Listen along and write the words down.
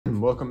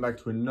and welcome back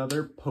to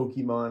another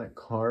Pokemon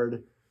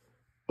card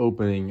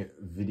opening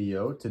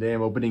video. Today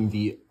I'm opening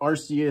the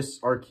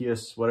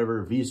Arceus,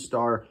 whatever,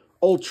 VSTAR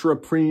Ultra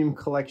Premium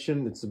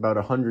Collection. It's about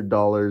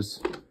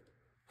 $100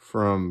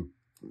 from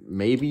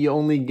maybe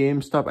only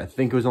Gamestop. I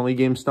think it was only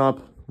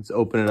Gamestop. Let's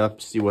open it up,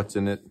 see what's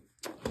in it.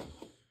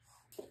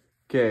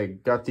 Okay,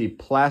 got the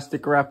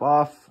plastic wrap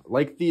off.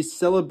 Like the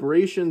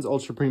Celebrations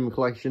Ultra Premium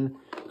Collection,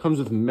 comes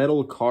with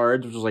metal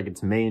cards, which is like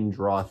its main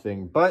draw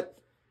thing, but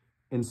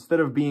instead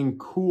of being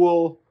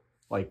cool,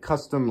 like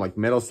custom, like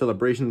metal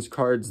Celebrations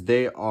cards,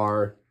 they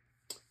are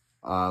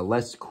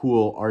less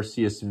cool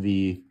Arceus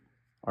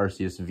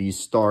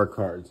VSTAR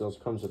cards. Those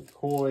comes with a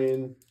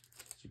coin,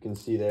 as you can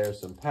see there,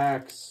 some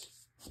packs,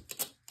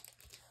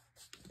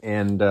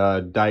 and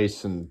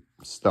dice and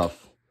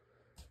stuff.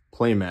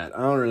 Playmat,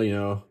 I don't really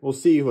know. We'll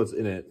see what's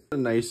in it. A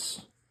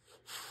nice,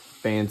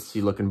 fancy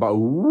looking box.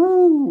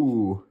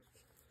 Ooh!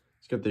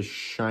 It's got this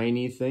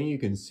shiny thing. You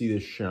can see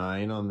the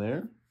shine on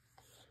there.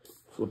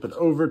 Flip it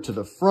over to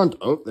the front.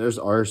 Oh, there's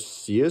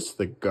Arceus,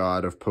 the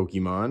god of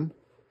Pokemon.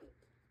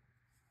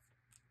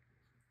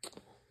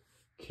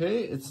 Okay,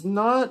 it's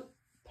not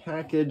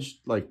packaged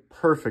like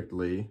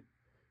perfectly.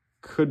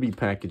 Could be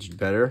packaged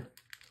better.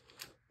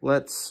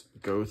 Let's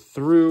go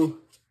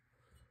through.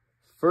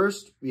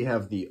 First, we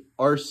have the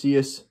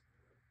Arceus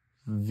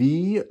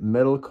V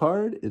metal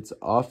card. It's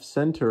off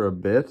center a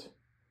bit.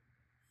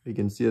 You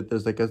can see that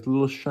there's like a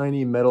little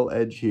shiny metal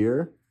edge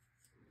here.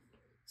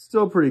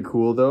 Still pretty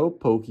cool though.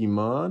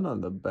 Pokemon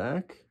on the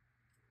back.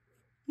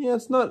 Yeah,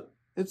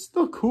 it's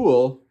still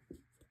cool.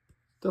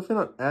 Definitely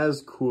not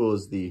as cool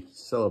as the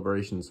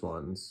Celebrations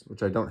ones,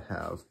 which I don't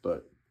have,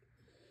 but.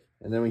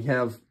 And then we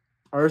have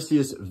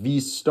Arceus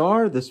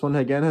VSTAR. This one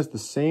again has the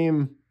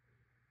same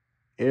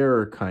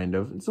air, kind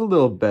of. It's a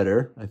little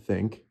better, I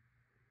think.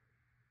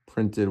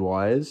 Printed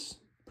wise.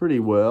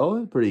 Pretty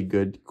well, pretty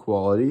good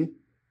quality.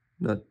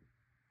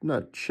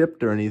 Not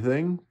chipped or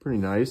anything. Pretty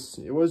nice.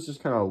 It was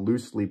just kind of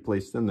loosely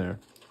placed in there.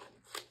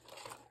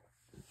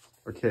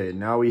 Okay,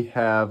 now we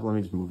have, let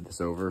me just move this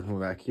over.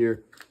 Move back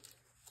here.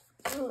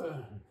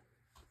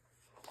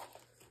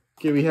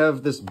 Okay, we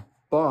have this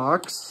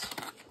box.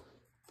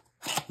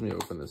 Let me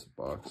open this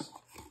box.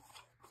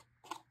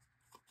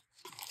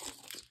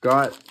 It's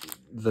got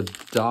the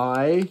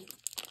die.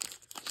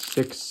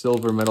 6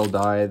 silver metal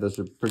die. Those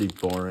are pretty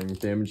boring.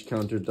 Damage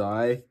counter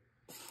die.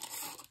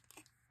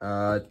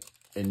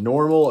 A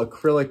normal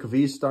acrylic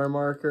VSTAR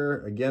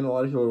marker. Again, a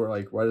lot of people were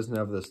like, why doesn't it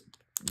have this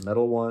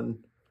metal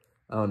one?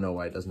 I don't know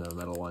why it doesn't have a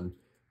metal one.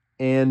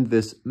 And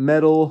this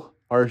metal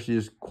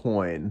Arceus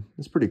coin.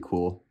 It's pretty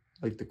cool.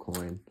 I like the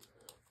coin.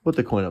 Put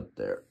the coin up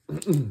there.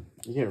 You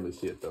can't really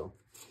see it though.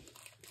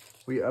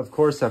 We, of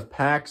course, have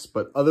packs,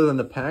 but other than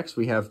the packs,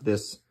 we have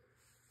this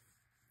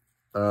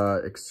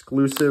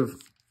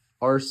exclusive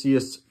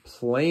Arceus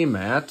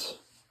playmat.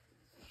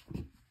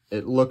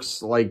 It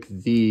looks like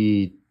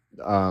the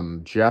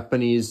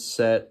Japanese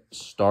set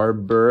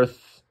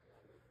Starbirth,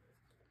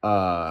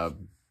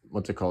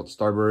 what's it called?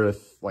 Starbirth,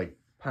 like,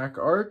 pack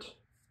art.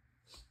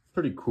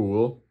 Pretty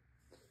cool.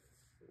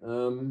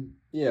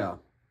 Yeah.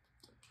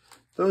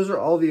 Those are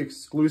all the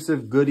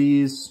exclusive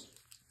goodies.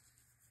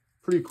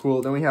 Pretty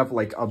cool. Then we have,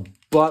 like, a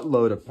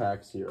buttload of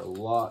packs here. A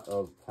lot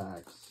of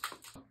packs.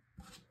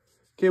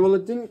 Okay, well,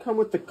 it didn't come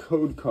with the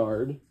code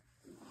card,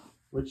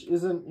 which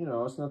isn't, you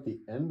know, it's not the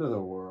end of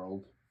the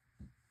world,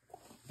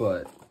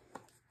 but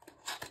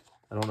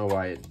I don't know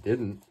why it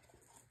didn't.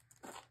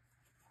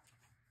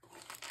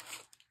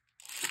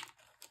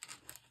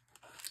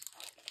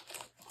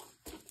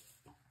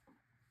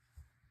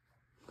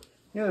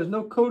 Yeah, there's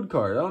no code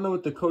card. I don't know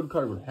what the code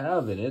card would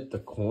have in it. The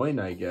coin,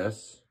 I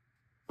guess.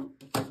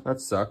 That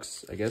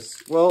sucks, I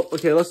guess. Well,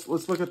 okay, let's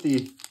look at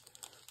the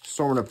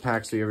assortment of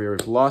packs we have here. We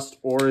have Lost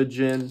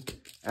Origin,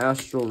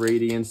 Astral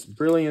Radiance,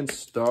 Brilliant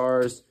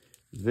Stars,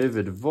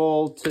 Vivid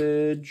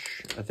Voltage.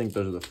 I think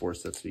those are the 4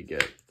 sets we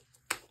get.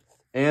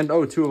 And,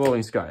 oh, 2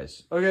 Evolving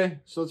Skies. Okay,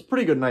 so it's a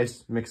pretty good,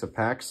 nice mix of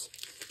packs.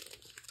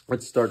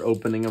 Let's start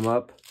opening them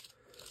up.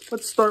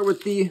 Let's start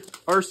with the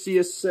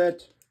Arceus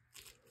set.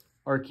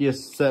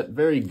 Arceus set,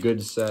 very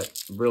good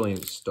set.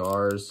 Brilliant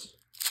Stars.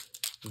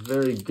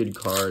 Very good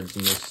cards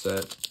in this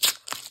set.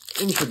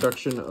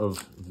 Introduction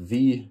of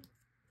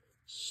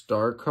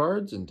VSTAR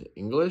cards into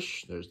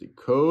English. There's the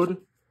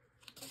code.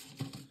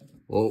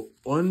 Well,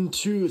 1,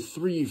 2,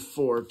 3,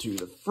 4 to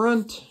the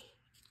front.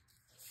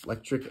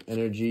 Electric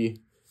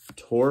Energy,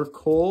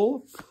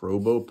 Torkoal,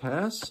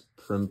 Probopass,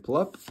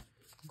 Primplup,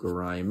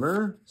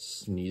 Grimer,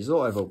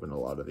 Sneasel. I've opened a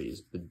lot of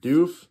these.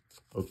 Bidoof,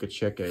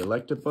 Okacheka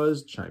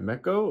Electabuzz,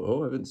 Chimecho.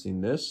 Oh, I haven't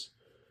seen this.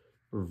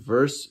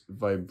 Reverse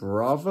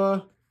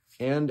Vibrava,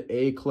 and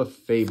a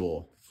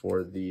Clefable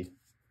for the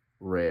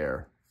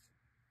rare.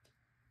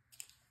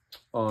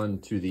 On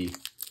to the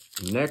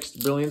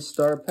next Brilliant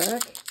Star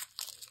pack.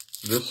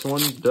 This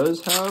one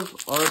does have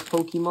our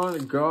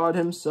Pokemon God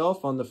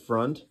himself on the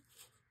front.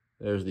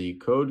 There's the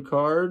code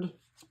card.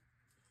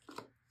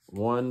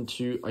 1,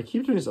 2, I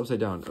keep doing this upside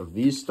down. A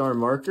VSTAR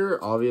marker,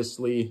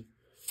 obviously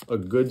a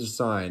good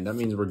sign. That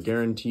means we're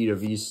guaranteed a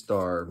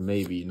VSTAR.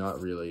 Maybe,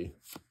 not really.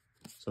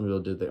 Some people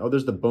did that. Oh,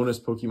 there's the bonus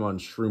Pokemon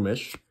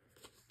Shroomish.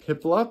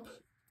 Piplup,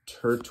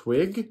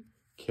 Turtwig,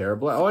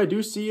 Carablast. Oh, I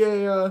do see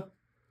a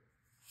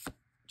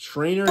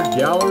Trainer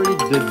Gallery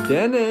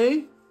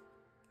Dedenne.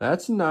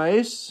 That's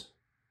nice.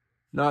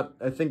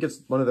 I think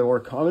it's one of the more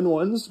common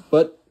ones,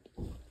 but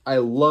I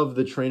love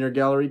the Trainer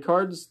Gallery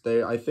cards.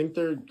 I think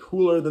they're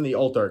cooler than the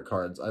alt art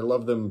cards. I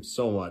love them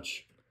so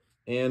much.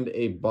 And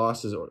a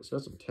Boss's Orders. It's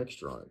got some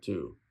texture on it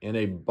too. And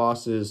a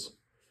Boss's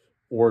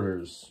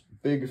Orders.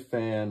 Big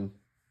fan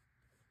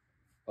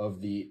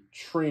of the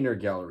Trainer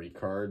Gallery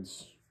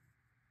cards.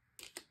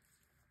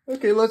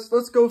 Okay,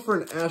 let's go for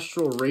an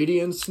Astral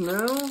Radiance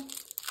now.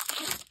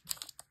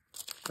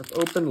 I've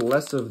opened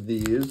less of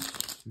these,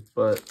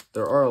 but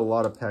there are a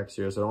lot of packs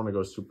here, so I don't want to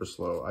go super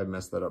slow. I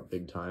messed that up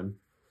big time.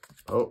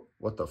 Oh,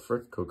 what the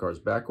frick? Code cards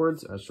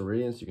backwards. Astral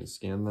Radiance, you can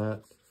scan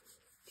that.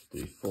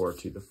 3, 4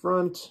 to the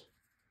front.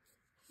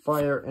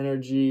 Fire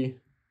Energy.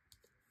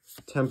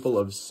 Temple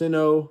of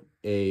Sinnoh.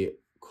 A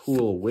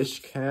cool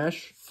Wish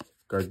Cache.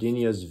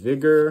 Gardenia's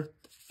Vigor.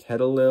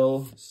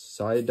 Petalil.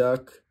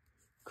 Psyduck.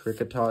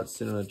 Kricketot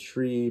sitting on a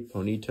tree.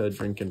 Ponyta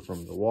drinking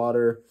from the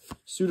water.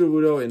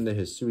 Sudowoodo in the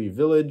Hisui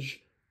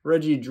Village.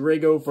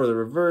 Regidrago for the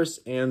reverse.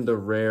 And the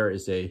rare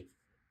is a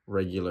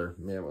regular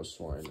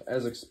Mamoswine,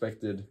 as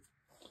expected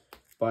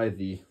by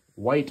the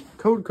white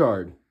code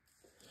card.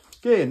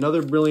 Okay,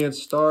 another Brilliant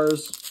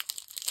Stars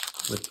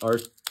with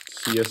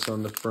Arceus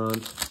on the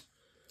front.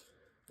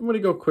 I'm going to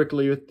go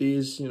quickly with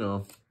these, you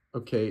know.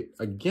 Okay,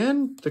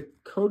 again, the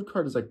code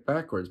card is like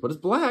backwards, but it's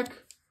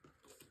black.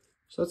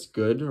 So that's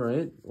good,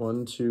 right?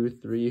 1, 2,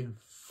 3,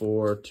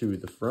 4 to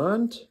the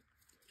front.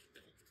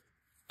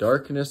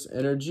 Darkness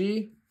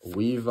Energy,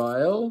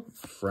 Weavile,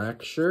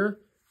 Fracture,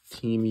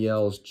 Team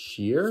Yell's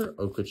Cheer,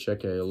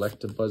 Okacheke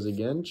Electabuzz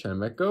again,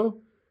 Chimecho,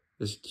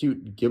 this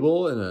cute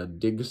Gibble in a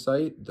dig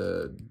site,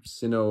 the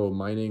Sinnoh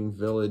mining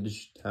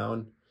village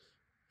town.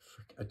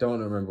 I don't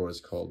remember what it's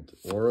called.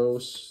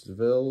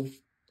 Orosville?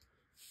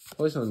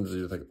 Probably something to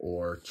do with like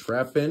ore.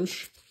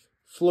 Trapinch,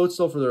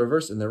 Floatzel for the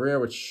reverse in the rare,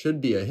 which should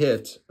be a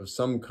hit of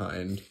some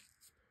kind.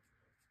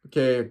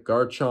 Okay,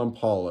 Garchomp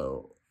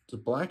Hollow. The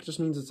black just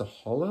means it's a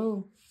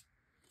hollow?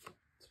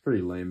 It's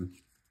pretty lame.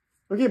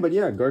 Okay, but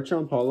yeah,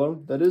 Garchomp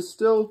Hollow. That is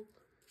still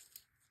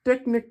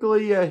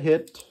technically a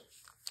hit.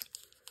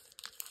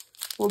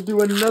 We'll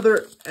do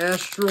another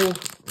Astral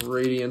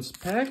Radiance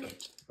pack.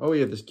 Oh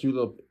yeah, this cute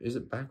little... Is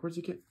it backwards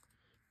again?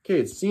 Okay,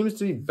 it seems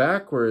to be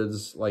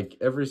backwards like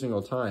every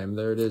single time.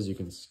 There it is. You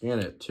can scan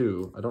it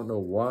too. I don't know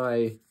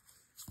why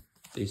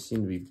they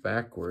seem to be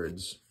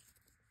backwards.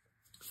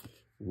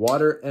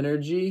 Water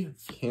Energy,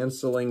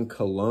 Canceling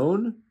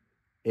Cologne,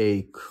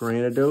 a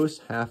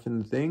Cranidos, half in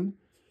the thing,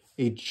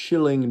 a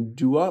Chilling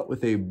Dewott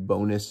with a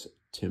bonus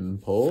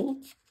Timpole,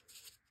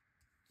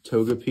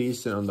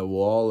 Togepi on the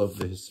wall of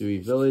the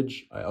Hisui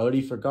Village. I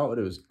already forgot what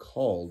it was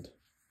called.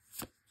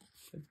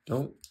 I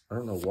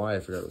don't know why I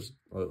forgot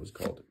what it was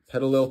called.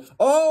 Petalil.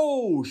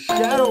 Oh!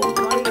 Shadow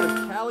Rider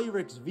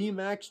Calyrex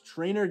VMAX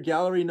Trainer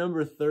Gallery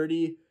number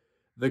 30.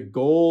 The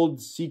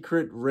gold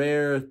secret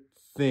rare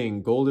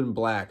thing. Gold and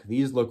black.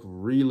 These look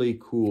really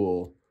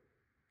cool.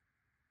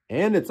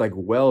 And it's like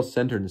well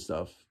centered and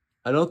stuff.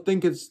 I don't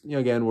think it's, you know,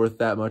 again, worth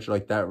that much,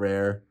 like that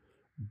rare.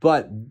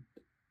 But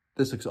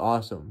this looks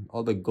awesome.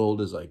 All the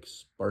gold is like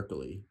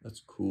sparkly.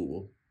 That's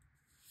cool.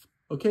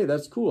 Okay,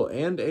 that's cool.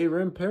 And a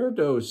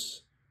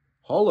Rampardos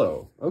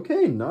Hollow.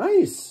 Okay,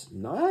 nice.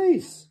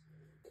 Nice.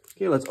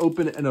 Okay, let's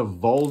open an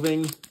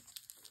Evolving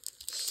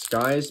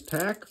Skies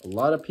pack. A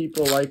lot of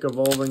people like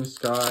Evolving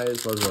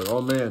Skies. I was like,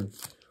 oh man,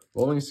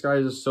 Evolving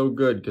Skies is so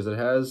good because it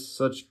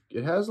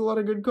has a lot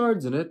of good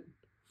cards in it.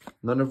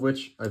 None of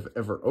which I've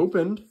ever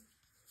opened.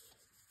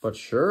 But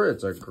sure,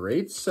 it's a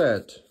great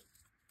set.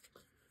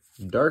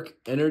 Dark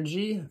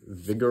Energy,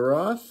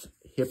 Vigoroth,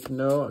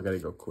 Hypno, I gotta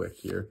go quick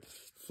here.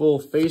 Full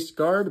Face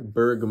Guard,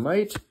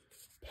 Bergmite,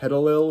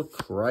 Petalil,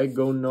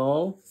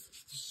 Cryogonal,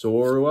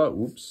 Zorua,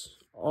 oops.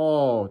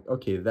 Oh,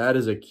 okay, that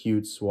is a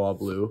cute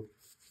Swablu.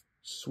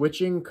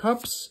 Switching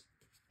Cups,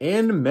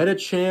 and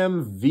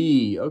Medicham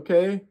V.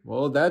 Okay,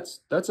 well,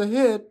 that's a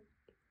hit.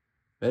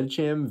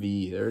 Medicham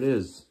V, there it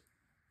is.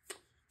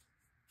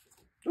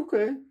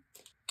 Okay.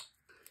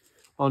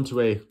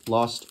 Onto a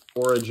Lost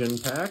Origin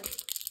pack.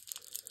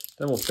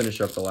 Then we'll finish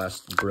up the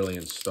last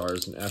Brilliant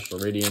Stars and Astral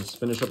Radiance.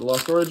 Finish up the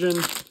Lost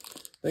Origin.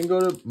 Then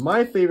go to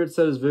my favorite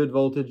set is Vivid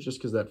Voltage, just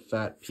because that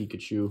fat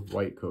Pikachu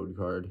white code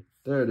card.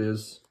 There it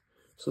is.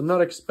 So I'm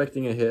not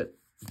expecting a hit.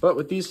 But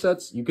with these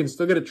sets, you can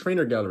still get a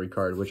Trainer Gallery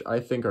card, which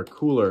I think are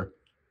cooler.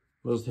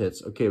 Those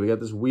hits. Okay, we got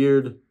this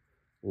weird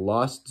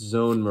Lost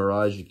Zone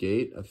Mirage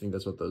Gate. I think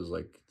that's what those,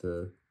 like,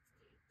 the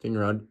thing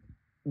around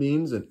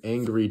means. An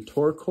Angry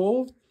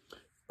Torkoal.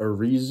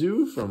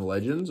 Arizu from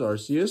Legends,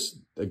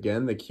 Arceus.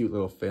 Again, the cute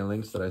little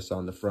phalanx that I saw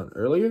in the front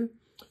earlier.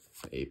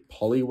 A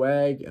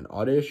Poliwag, an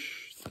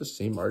Oddish. The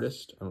same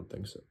artist? I don't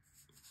think so.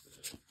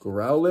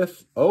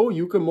 Growlithe. Oh,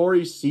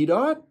 Yukimori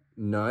Seedot.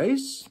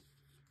 Nice.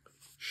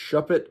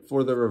 Shuppet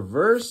for the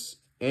reverse.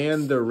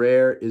 And the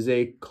rare is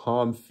a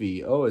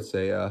Comfy. Oh, it's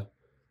a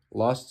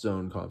Lost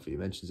Zone Comfy. It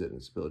mentions it in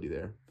its ability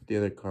there. But the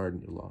other card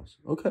in your loss.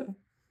 Okay.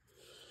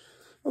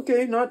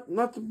 Okay, not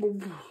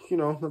the, you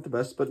know, not the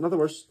best, but not the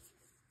worst.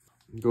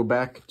 Go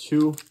back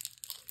to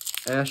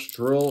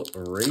Astral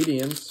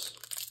Radiance.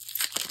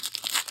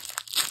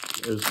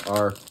 There's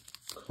our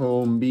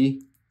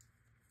Combi.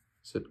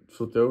 Is it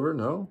flipped over?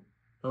 No.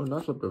 No,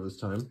 not flipped over this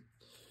time.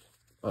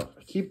 Oh,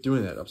 I keep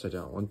doing that upside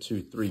down. 1,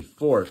 2, 3,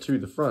 4 to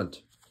the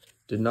front.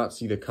 Did not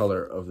see the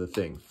color of the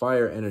thing.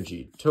 Fire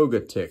Energy,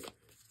 Togetic,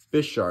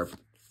 Bisharp,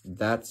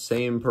 that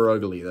same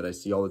Perugly that I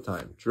see all the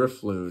time.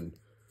 Drifloon,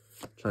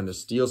 trying to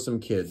steal some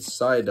kids.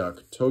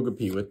 Psyduck,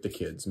 Togepi with the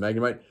kids.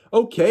 Magnemite.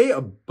 Okay,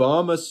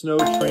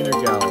 Abomasnow Trainer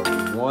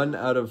Gallery. 1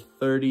 out of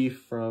 30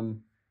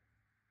 from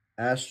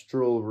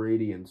Astral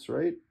Radiance,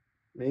 right?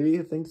 Maybe,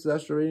 I think it's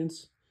Astral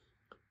Radiance.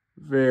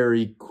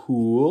 Very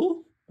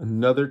cool.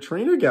 Another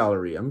Trainer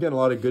Gallery. I'm getting a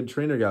lot of good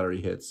Trainer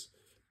Gallery hits.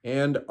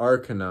 And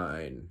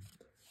Arcanine.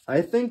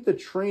 I think the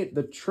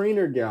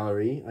Trainer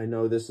Gallery, I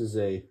know this is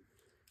a,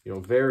 you know,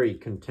 very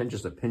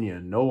contentious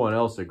opinion. No one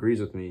else agrees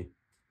with me.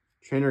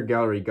 Trainer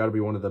Gallery got to be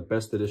one of the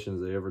best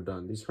editions they've ever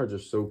done. These cards are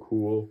so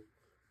cool.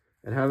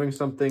 And having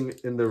something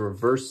in the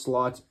reverse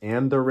slot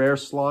and the rare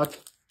slot,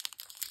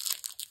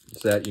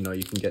 so that, you know,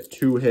 you can get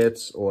 2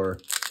 hits, or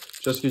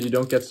just because you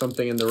don't get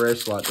something in the rare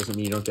slot doesn't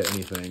mean you don't get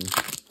anything.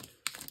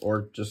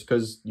 Or just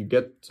because you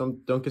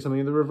don't get something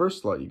in the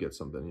reverse slot, you get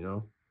something, you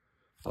know.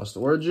 Lost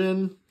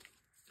Origin.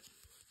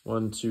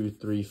 1, 2,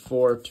 3,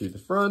 4 to the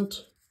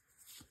front.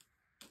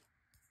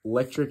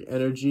 Electric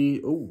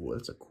Energy. Oh,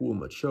 that's a cool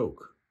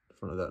Machoke. In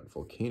front of that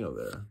volcano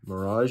there.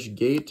 Mirage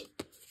Gate.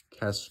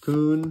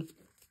 Cascoon.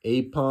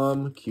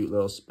 Apom. Cute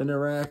little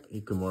Spinnerack.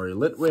 Hikomori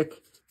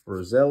Litwick.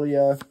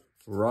 Roselia.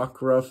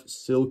 Rockruff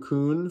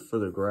Silcoon for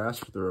the grass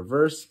for the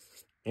reverse.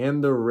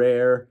 And the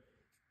rare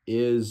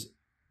is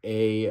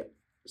a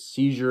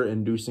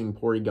seizure-inducing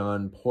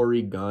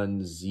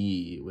Porygon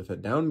Z with a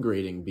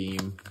downgrading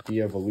beam,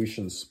 the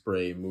evolution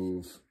spray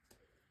move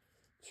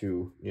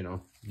to, you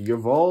know,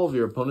 de-evolve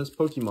your opponent's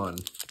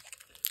Pokemon.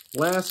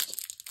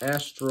 Last,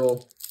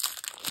 Astral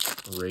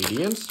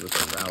Radiance with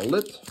a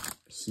Rowlet.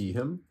 See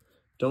him.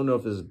 Don't know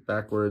if this is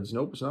backwards.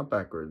 Nope, it's not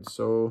backwards.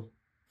 So,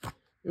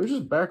 it was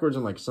just backwards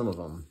on, like, some of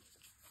them.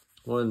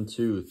 1,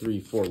 2, 3,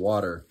 4,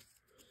 water.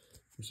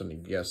 I'm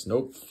starting to guess.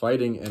 Nope.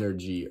 Fighting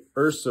Energy,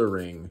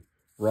 Ursaring,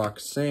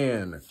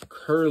 Roxanne,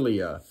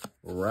 Kirlia,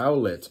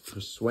 Rowlet,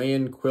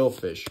 Persuasion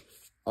Quillfish,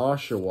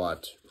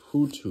 Oshawott,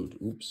 Hoot,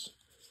 oops,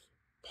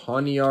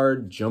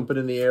 Pawniard, jumping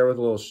in the air with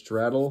a little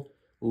straddle,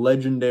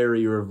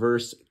 legendary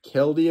reverse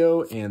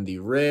Keldeo, and the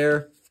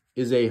rare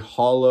is a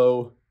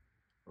hollow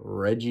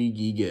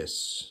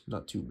Regigigas.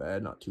 Not too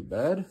bad, not too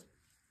bad.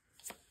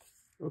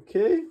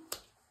 Okay.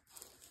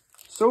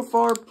 So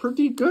far,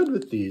 pretty good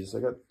with these. I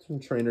got some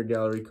Trainer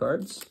Gallery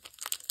cards.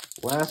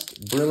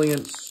 Last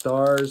Brilliant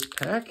Stars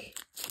pack.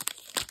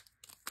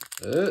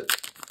 This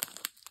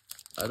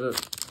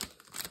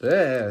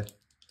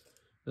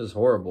is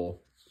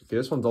horrible. Okay,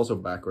 this one's also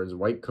backwards.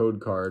 White code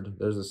card.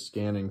 There's a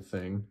scanning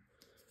thing.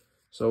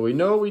 So we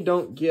know we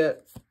don't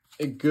get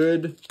a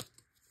good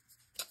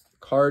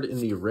card in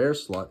the rare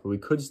slot, but we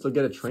could still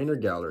get a Trainer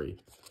Gallery.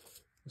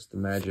 What's the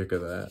magic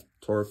of that?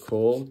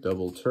 Torkoal,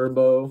 Double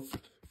Turbo,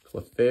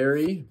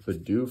 Clefairy,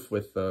 Bidoof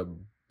with the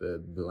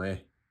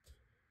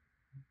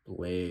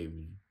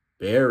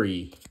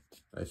Berry,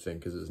 I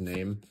think is his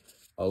name.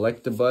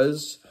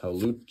 Electabuzz,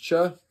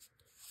 Hawlucha,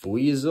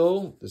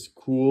 Weasel, this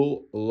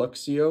cool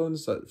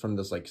Luxio from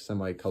this like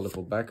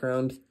semi-colorful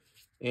background,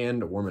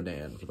 and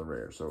Wormadam for the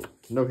rare. So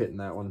no hit in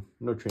that one.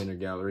 No Trainer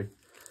Gallery.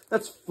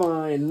 That's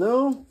fine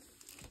though.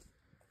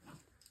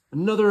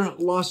 Another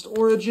Lost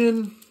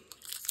Origin.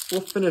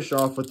 We'll finish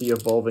off with the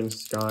Evolving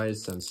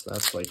Skies since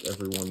that's like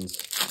everyone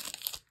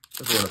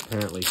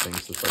apparently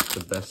thinks it's like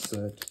the best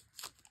set.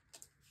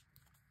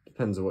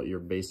 Depends on what you're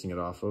basing it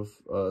off of.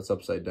 It's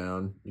upside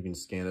down. You can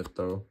scan it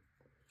though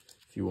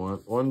if you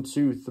want. 1,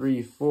 2,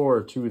 3,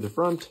 4 to the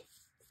front.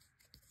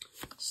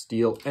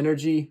 Steel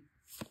Energy,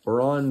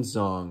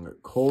 Bronzong,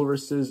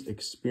 Colress's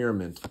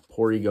Experiment,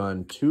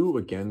 Porygon 2,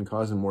 again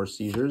causing more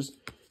seizures.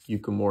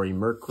 Yukamori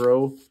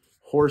Murkrow,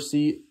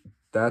 Horsey,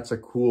 that's a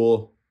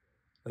cool,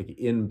 like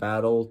in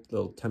battle,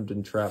 little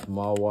Tempting Trap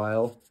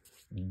Mawile.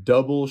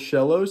 Double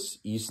Shellos,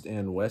 East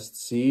and West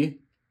Sea.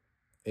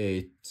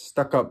 A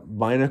stuck-up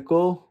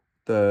Binacle,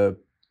 the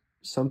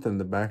something in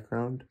the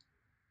background.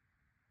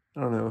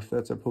 I don't know if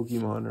that's a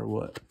Pokemon or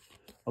what.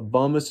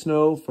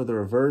 Abomasnow for the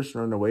reverse,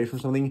 run away from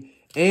something.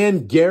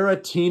 And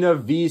Garatina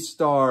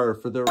V-Star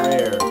for the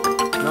rare.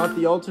 Not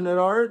the alternate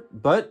art,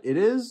 but it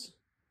is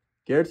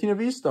Garatina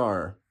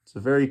V-Star. It's a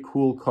very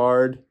cool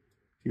card.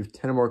 If you have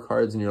 10 or more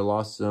cards in your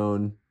Lost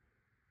Zone,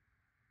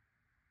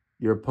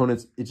 your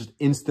opponents, it just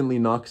instantly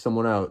knocks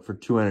someone out for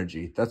 2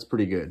 energy. That's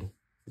pretty good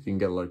if you can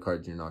get a lot of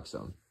cards in your Knock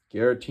Zone.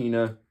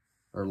 Garatina,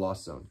 or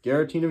Lost Zone.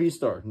 Garatina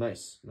V-Star.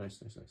 Nice,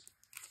 nice, nice, nice.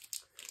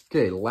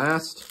 Okay,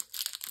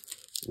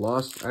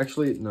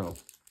 actually, no.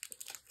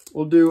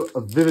 We'll do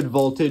a Vivid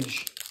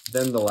Voltage,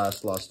 then the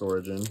last Lost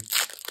Origin.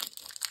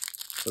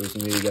 So we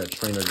can maybe get a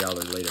trainer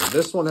gallery later.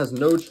 This one has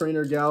no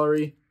trainer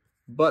gallery,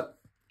 but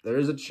there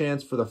is a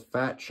chance for the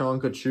Fat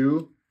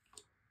Chonkachu,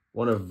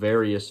 one of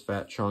various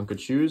Fat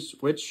Chonkachus,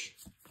 which,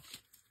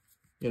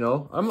 you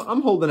know,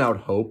 I'm holding out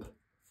hope.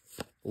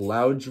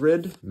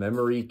 Loudred,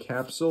 Memory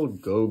Capsule,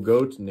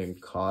 Go-Goat,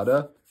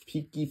 Nincada,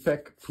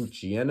 Pikipek,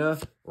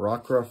 Puchiena,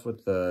 Rockruff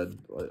with the,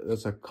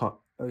 that's a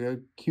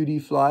cutie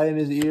fly in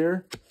his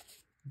ear,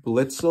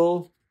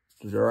 Blitzel,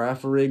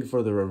 Girafarig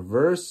for the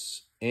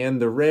reverse,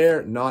 and the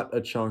rare, not a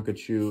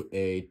Chonkachu,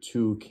 a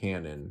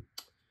 2-cannon.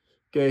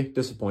 Okay,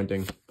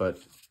 disappointing, but,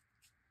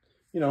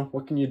 you know,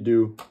 what can you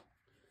do?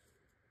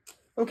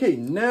 Okay,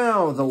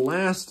 now the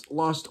last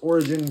Lost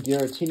Origin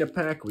Giratina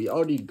pack. We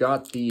already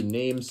got the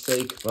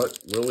namesake, but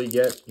will we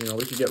get, you know,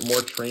 we could get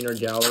more trainer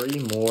gallery,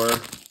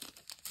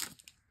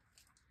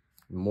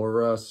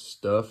 more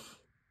stuff.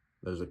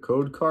 There's a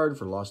code card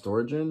for Lost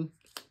Origin.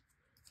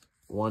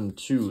 1,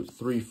 2,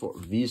 3, 4.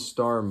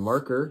 VSTAR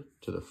marker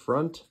to the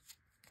front.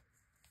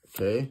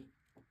 Okay.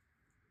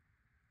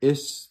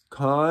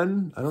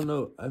 Iskan. I don't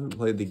know. I haven't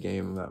played the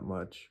game that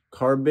much.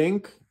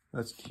 Carbink.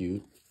 That's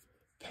cute.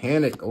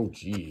 Panic. Oh,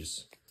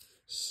 geez.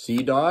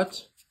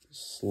 C-Dot.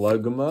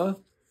 Slugma.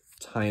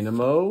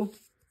 Tynamo.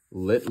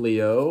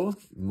 Litleo.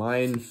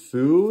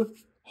 Mindfu.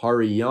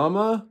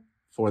 Hariyama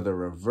for the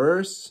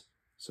reverse.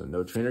 So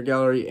no trainer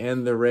gallery.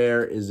 And the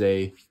rare is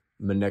a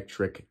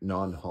Manectric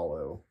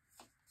non-hollow.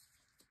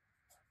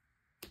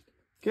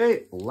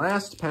 Okay,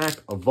 last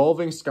pack,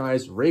 Evolving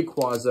Skies,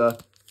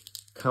 Rayquaza.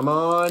 Come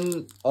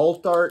on,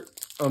 Altart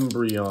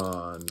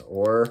Umbreon,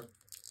 or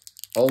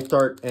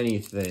Altart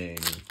anything.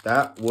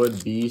 That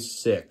would be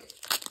sick.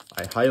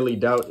 I highly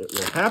doubt it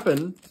will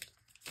happen,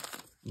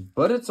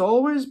 but it's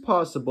always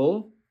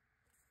possible.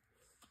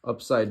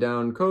 Upside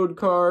down code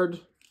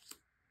card.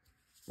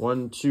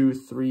 1, 2,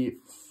 3,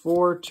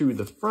 4 to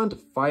the front.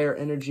 Fire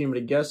Energy, I'm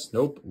gonna guess.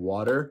 Nope,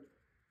 Water.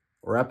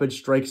 Rapid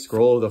Strike,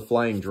 Scroll of the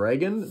Flying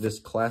Dragon. This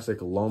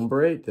classic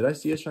Lombre. Did I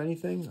see a shiny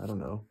thing? I don't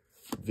know.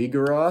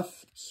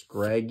 Vigoroth,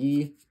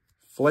 Scraggy,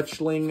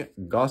 Fletchling,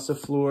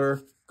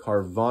 Gossifleur,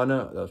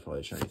 Carvana. That was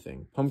probably a shiny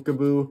thing.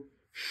 Pumpkaboo.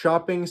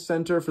 Shopping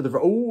Center for the...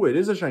 Oh, it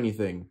is a shiny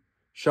thing.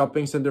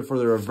 Shopping Center for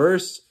the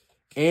reverse.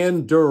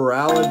 And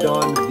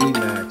Duraludon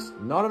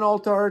VMAX. Not an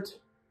alt-art,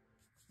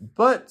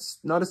 but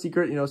not a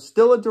secret. You know,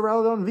 still a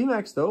Duraludon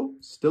VMAX, though.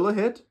 Still a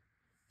hit.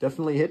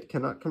 Definitely a hit.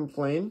 Cannot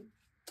complain.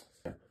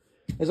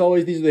 As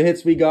always, these are the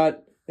hits we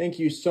got. Thank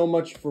you so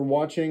much for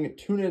watching.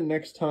 Tune in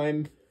next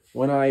time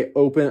when I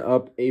open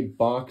up a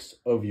box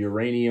of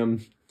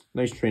Uranium.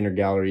 Nice trainer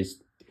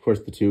galleries. Of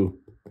course, the 2.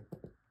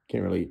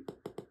 Can't really...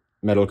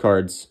 Metal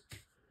cards.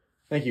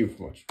 Thank you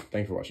for watching.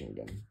 Thanks for watching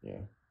again.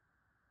 Yeah.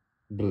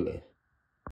 Blah.